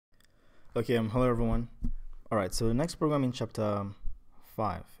Okay, hello everyone. All right, so the next program in chapter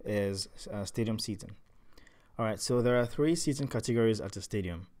 5 is stadium seating. All right, so there are three seating categories at the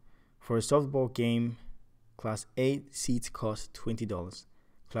stadium. For a softball game, Class A seats cost $20,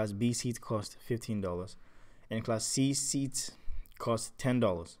 Class B seats cost $15, and Class C seats cost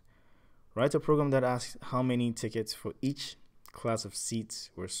 $10. Write a program that asks how many tickets for each class of seats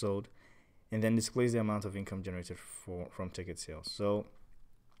were sold, and then displays the amount of income generated from ticket sales. So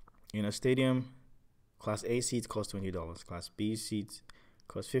in a stadium, Class A seats cost $20, Class B seats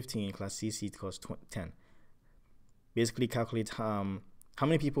cost $15, Class C seats cost $10. Basically, calculate how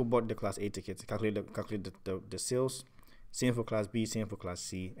many people bought the Class A tickets. Calculate the sales. Same for Class B, same for Class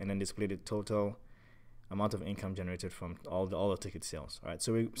C, and then display the total amount of income generated from all the ticket sales. All right.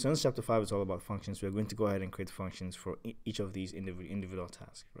 So since chapter 5 is all about functions, we're going to go ahead and create functions for each of these individual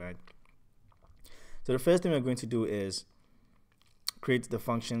tasks. Right. So the first thing we're going to do is create the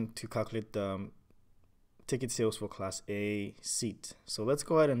function to calculate the ticket sales for Class A seat. So let's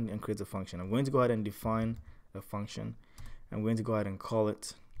go ahead and create a function. I'm going to go ahead and define a function. I'm going to go ahead and call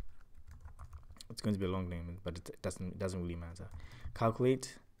it. It's going to be a long name, but it doesn't really matter.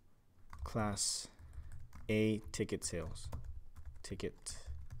 Calculate Class A ticket sales.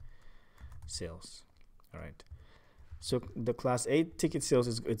 All right. So the Class A ticket sales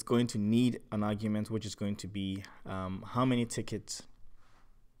it's going to need an argument which is going to be how many tickets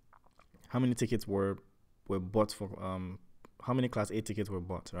were bought for how many Class A tickets were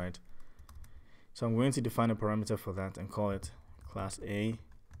bought, right? So I'm going to define a parameter for that and call it Class A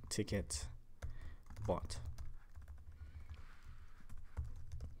ticket bought.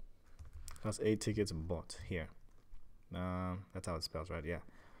 Class A tickets bought here. That's how it spells, right? Yeah.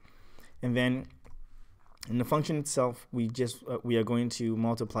 And then in the function itself, we are going to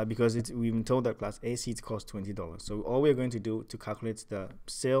multiply because we've been told that Class A seats cost $20. So all we're going to do to calculate the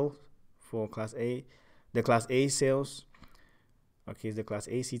sale for Class A, the Class A sales, the Class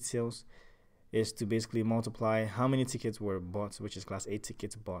A seat sales, is to basically multiply how many tickets were bought, which is Class A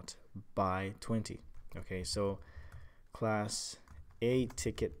tickets bought, by 20. Okay, so Class A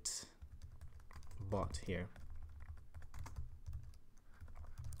ticket bought here.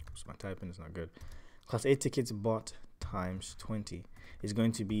 Oops, my typing is not good. Class A tickets bought times 20 is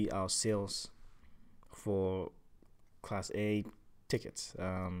going to be our sales for Class A tickets.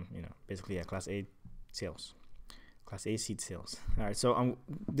 Basically, Class A sales. Class A seat sales. All right, so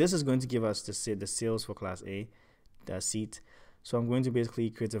this is going to give us the sales for Class A, the seat. So I'm going to basically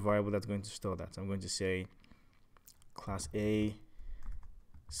create a variable that's going to store that. I'm going to say Class A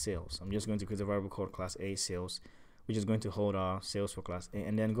sales. I'm just going to create a variable called Class A sales, which is going to hold our sales for Class A,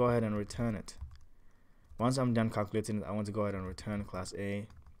 and then go ahead and return it. Once I'm done calculating it, I want to go ahead and return Class A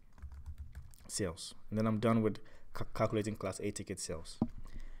sales, and then I'm done with calculating Class A ticket sales.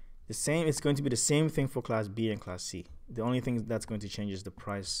 It's going to be the same thing for Class B and Class C. The only thing that's going to change is the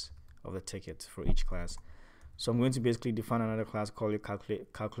price of the ticket for each class. So I'm going to basically define another class called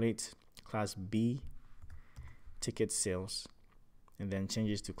calculate Class B ticket sales, and then change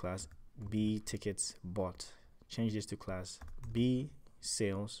this to Class B tickets bought. Change this to Class B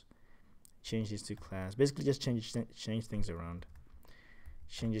sales. Change this to Class. Basically, just change things around.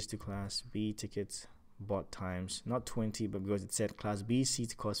 Change this to Class B tickets bought times not 20, but because it said Class B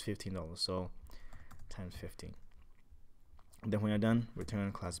seats cost $15, so times 15. And then when you're done,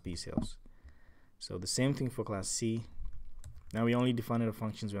 return Class B sales. So the same thing for Class C. Now we only defined the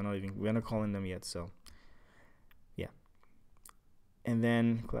functions. We're not calling them yet. So yeah. And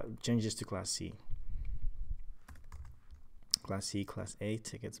then change this to Class C. Class C, Class A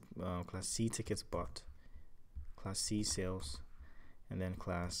tickets, Class C tickets bought, Class C sales, and then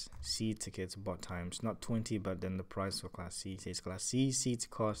Class C tickets bought times not 20, but then the price for Class C says Class C seats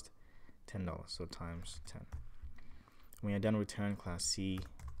cost $10, so times 10. When you're done, return Class C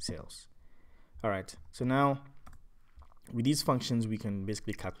sales. All right, so now with these functions, we can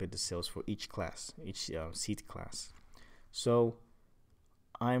basically calculate the sales for each class, each seat class. So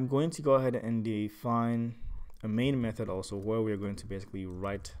I'm going to go ahead and define a main method also, where we're going to basically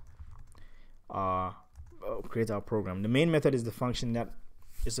create our program. The main method is the function that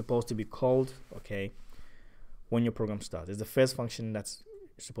is supposed to be called, when your program starts. It's the first function that's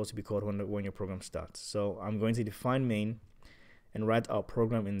supposed to be called when your program starts. So I'm going to define main and write our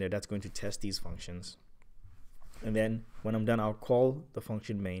program in there that's going to test these functions. And then when I'm done, I'll call the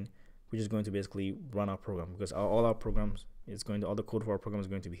function main, which is going to basically run our program, because all the code for our program is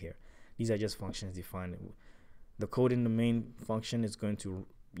going to be here. These are just functions defined. The code in the main function is going to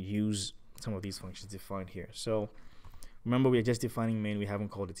use some of these functions defined here. So remember, we are just defining main. We haven't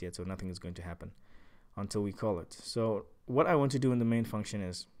called it yet, so nothing is going to happen until we call it. So what I want to do in the main function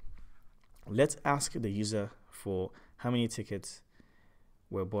is let's ask the user for how many tickets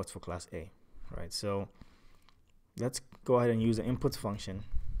were bought for class A, right? So let's go ahead and use the input function,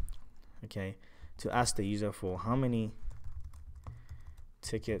 okay, to ask the user for how many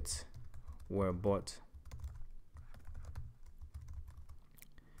tickets were bought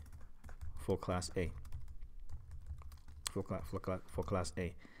for class A, for class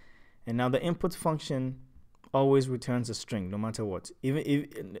A. And now the input function always returns a string no matter what.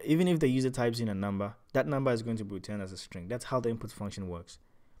 Even if the user types in a number, that number is going to be returned as a string. That's how the input function works.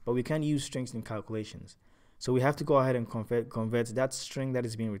 But we can't use strings in calculations. So we have to go ahead and convert that string that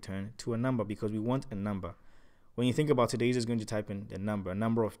is being returned to a number, because we want a number. When you think about it, the user is going to type in a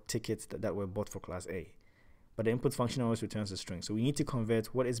number of tickets that were bought for class A. But the input function always returns a string. So we need to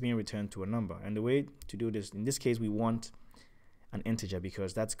convert what is being returned to a number. And the way to do this, in this case, we want an integer,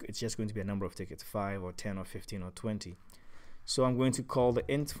 because it's just going to be a number of tickets, 5 or 10 or 15 or 20. So I'm going to call the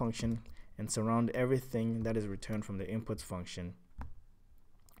int function and surround everything that is returned from the input function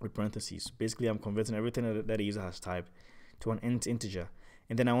with parentheses. Basically, I'm converting everything that the user has typed to an integer.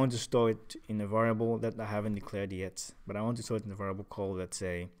 And then I want to store it in a variable that I haven't declared yet. But I want to store it in a variable called, let's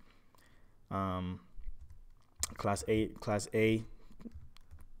say, class A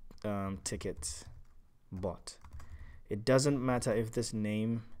ticket bought. It doesn't matter if this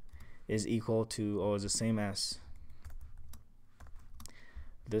name is equal to or is the same as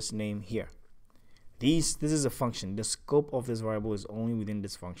this name here. This is a function. The scope of this variable is only within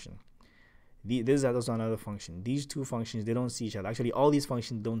this function. This is also another function. These two functions, they don't see each other. Actually, all these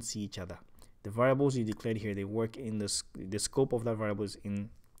functions don't see each other. The variables you declared here, they work in the scope of that variable is in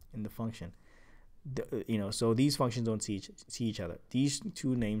the function. So these functions don't see each other. These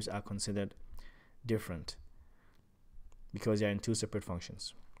two names are considered different because they're in two separate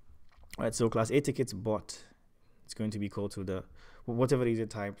functions. All right, so class A tickets bought, it's going to be equal to whatever the user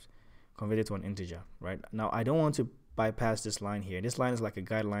types, converted to an integer, right? Now, I don't want to bypass this line here. This line is like a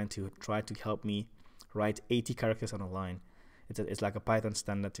guideline to try to help me write 80 characters on a line. It's like a Python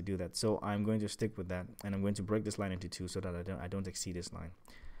standard to do that. So I'm going to stick with that, and I'm going to break this line into two so that I don't exceed this line.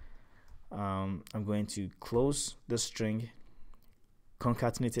 I'm going to close the string,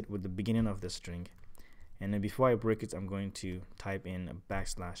 concatenate it with the beginning of the string, and then before I break it, I'm going to type in a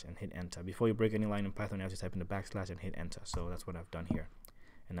backslash and hit enter. Before you break any line in Python, you have to type in the backslash and hit enter. So that's what I've done here.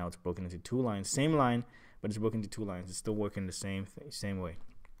 And now it's broken into two lines. Same line, but it's broken into two lines. It's still working the same way.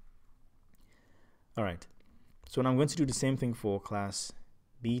 All right. So now I'm going to do the same thing for class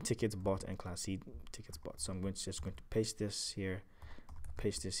B tickets bought and class C tickets bought. So I'm just going to paste this here,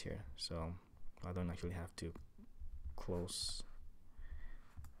 so I don't actually have to close.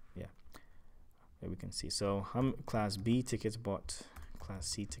 Yeah, there we can see. So class B tickets bought, class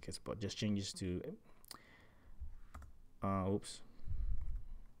C tickets bought just changes to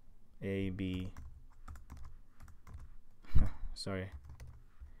A, B, sorry,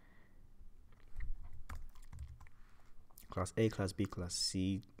 class A, class B, class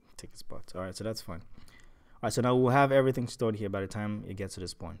C tickets bought. All right, so that's fine. All right, so now we'll have everything stored here by the time it gets to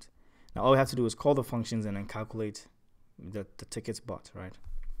this point. Now all we have to do is call the functions and then calculate the tickets bought, right?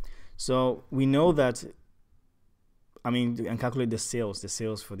 So we know that, and calculate the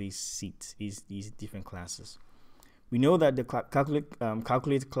sales for these seats, these different classes. We know that the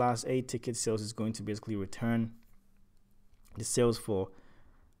calculate class A ticket sales is going to basically return the sales for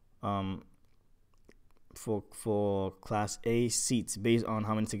class A seats based on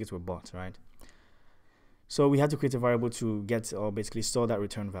how many tickets were bought, right? So we have to create a variable to get or basically store that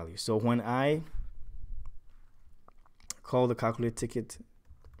return value. So when I call the calculate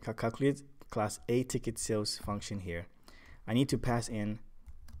class A ticket sales function here, I need to pass in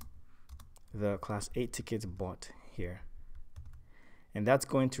the class A tickets bought here, and that's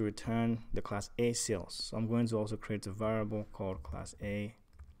going to return the class A sales. So I'm going to also create a variable called class A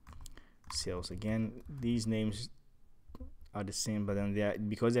sales. Again, these names are the same, but then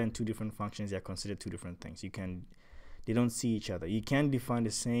because they're in two different functions, they're considered two different things. They don't see each other. You can define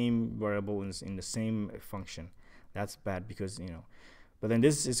the same variable in the same function. That's bad because but then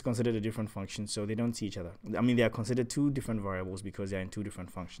this is considered a different function, so they don't see each other. They are considered two different variables because they're in two different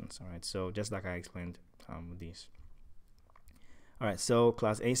functions. All right, so just like I explained with these. All right, so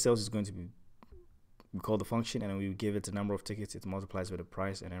class A sales is going to be, we call the function and then we give it the number of tickets. It multiplies with the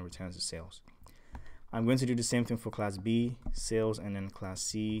price and then returns the sales. I'm going to do the same thing for class B sales and then class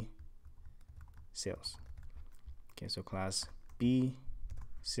C sales. Okay, so class B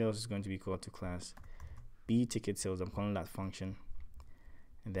sales is going to be equal to class B ticket sales. I'm calling that function,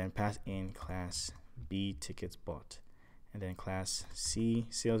 and then pass in class B tickets bought, and then class C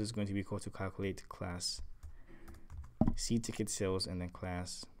sales is going to be equal to calculate class C ticket sales, and then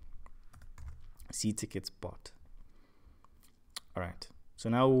class C tickets bought. All right. So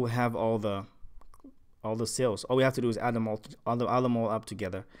now we'll have all the sales. All we have to do is add them all up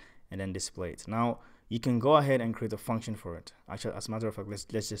together, and then display it. Now you can go ahead and create a function for it. Actually, as a matter of fact,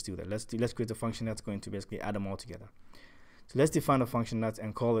 let's just do that. Let's create a function that's going to basically add them all together. So let's define a function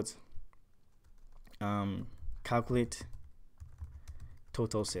and call it calculate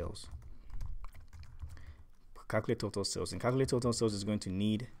total sales. Calculate total sales. And calculate total sales is going to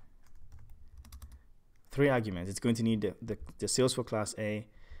need 3 arguments. It's going to need the sales for class A,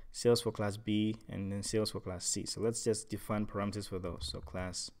 sales for class B, and then sales for class C. So let's just define parameters for those. So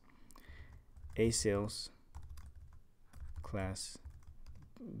class A sales, class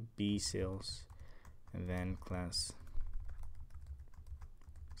B sales, and then class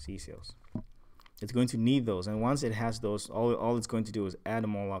C sales. It's going to need those, and once it has those, all it's going to do is add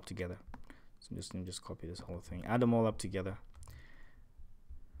them all up together. So let me just copy this whole thing, add them all up together.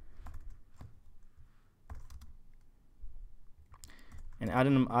 And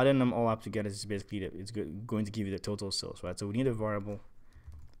adding them all up together is basically going to give you the total sales, right? So we need a variable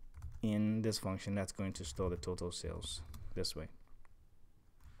in this function that's going to store the total sales this way.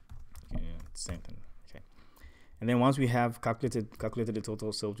 Okay, yeah, same thing. Okay. And then once we have calculated the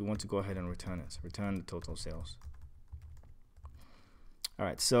total sales, we want to go ahead and return it. Return the total sales. All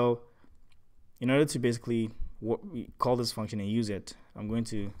right. So in order to basically call this function and use it, I'm going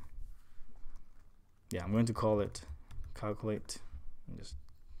to call it calculate. Just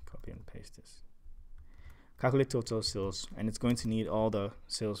copy and paste this. Calculate total sales, and it's going to need all the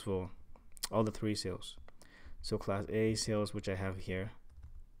sales for all the 3 sales. So class A sales, which I have here.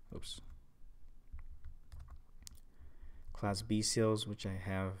 Oops. Class B sales, which I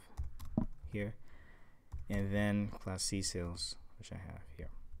have here, and then class C sales, which I have here.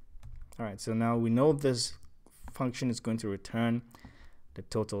 All right. So now we know this function is going to return the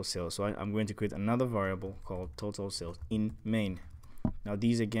total sales. So I'm going to create another variable called total sales in main. Now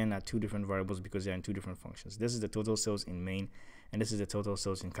these again are 2 different variables because they're in 2 different functions. This is the total sales in main, and this is the total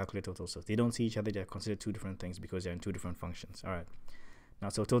sales in calculate total sales. They don't see each other. They're considered 2 different things because they're in 2 different functions. All right. Now,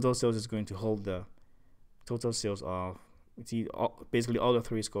 so total sales is going to hold the total sales of basically all the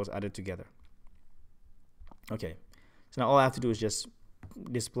 3 scores added together. Okay. So now all I have to do is just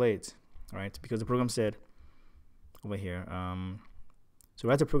display it, all right? Because the program said over here, so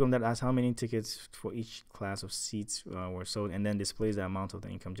write a program that asks how many tickets for each class of seats were sold, and then displays the amount of the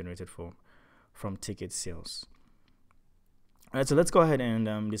income generated from ticket sales. All right, so let's go ahead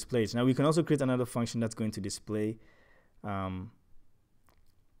and display it. Now we can also create another function that's going to display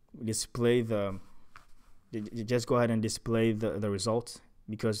just go ahead and display the result,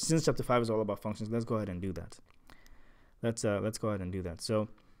 because since chapter 5 is all about functions, let's go ahead and do that. Let's go ahead and do that. So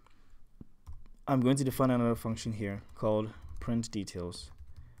I'm going to define another function here called print details,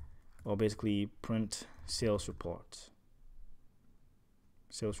 or basically print sales report.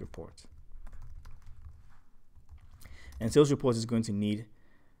 And sales report is going to need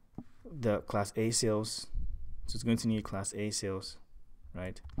the class A sales. So it's going to need class A sales,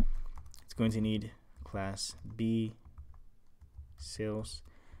 right? It's going to need class B sales,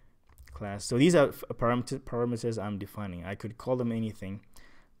 class. So these are parameters I'm defining. I could call them anything,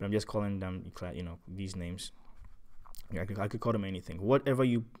 but I'm just calling them, these names. I could call them anything.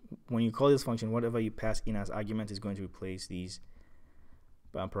 When you call this function, whatever you pass in as argument is going to replace these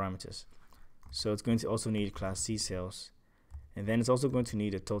parameters. So it's going to also need class C sales, and then it's also going to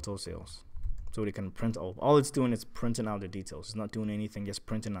need a total sales. So they can print all it's doing is printing out the details. It's not doing anything, just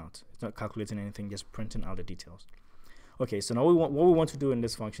printing out. It's not calculating anything, just printing out the details. Okay, so now what we want to do in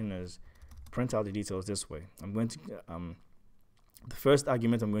this function is print out the details this way. I'm going to the first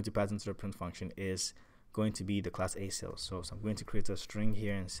argument I'm going to pass into the print function is going to be the class A sales. So I'm going to create a string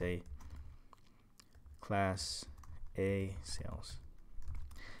here and say class A sales,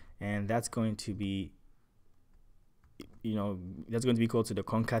 and that's going to be equal to the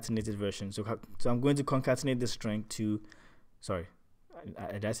concatenated version. So I'm going to concatenate the string to, sorry,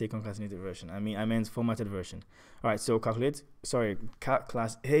 did I say concatenated version? I meant formatted version. All right, so class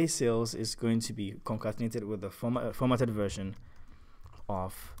A sales is going to be concatenated with the formatted version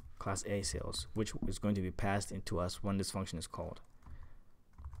of class A sales, which is going to be passed into us when this function is called.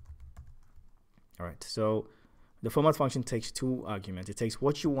 All right, so the format function takes 2 arguments. It takes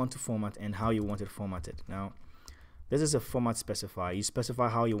what you want to format and how you want it formatted. Now, this is a format specifier. You specify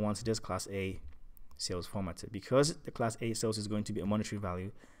how you want this class A sales formatted. Because the class A sales is going to be a monetary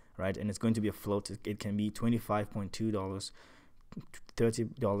value, right, and it's going to be a float, it can be $25.2,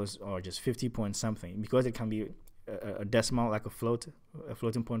 $30, or just 50 point something. Because it can be a decimal, like a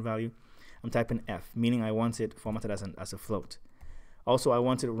floating point value, I'm typing F, meaning I want it formatted as a float. Also, I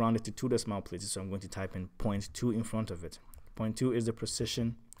want it rounded to 2 decimal places, so I'm going to type in 0.2 in front of it. 0.2 is the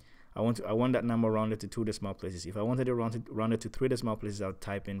precision. I want that number rounded to 2 decimal places. If I wanted it rounded to 3 decimal places, I would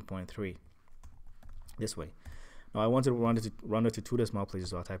type in 0.3 this way. Now I want it rounded to 2 decimal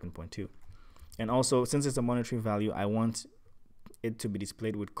places, so I'll type in 0.2. And also, since it's a monetary value, I want it to be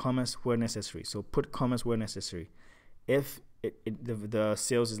displayed with commas where necessary. So put commas where necessary. If the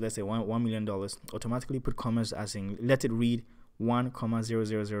sales is, let's say, $1 million, automatically put commas as in, let it read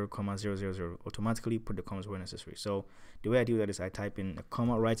 1,000,000,000. Automatically put the commas where necessary. So the way I do that is I type in a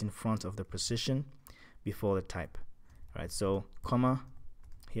comma right in front of the precision before the type. All right, so comma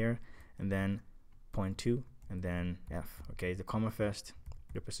here, and then 0.2, and then F. Okay, the comma first,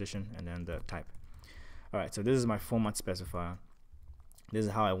 the precision, and then the type. All right, so this is my format specifier. This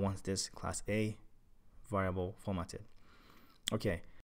is how I want this class A variable formatted. Okay,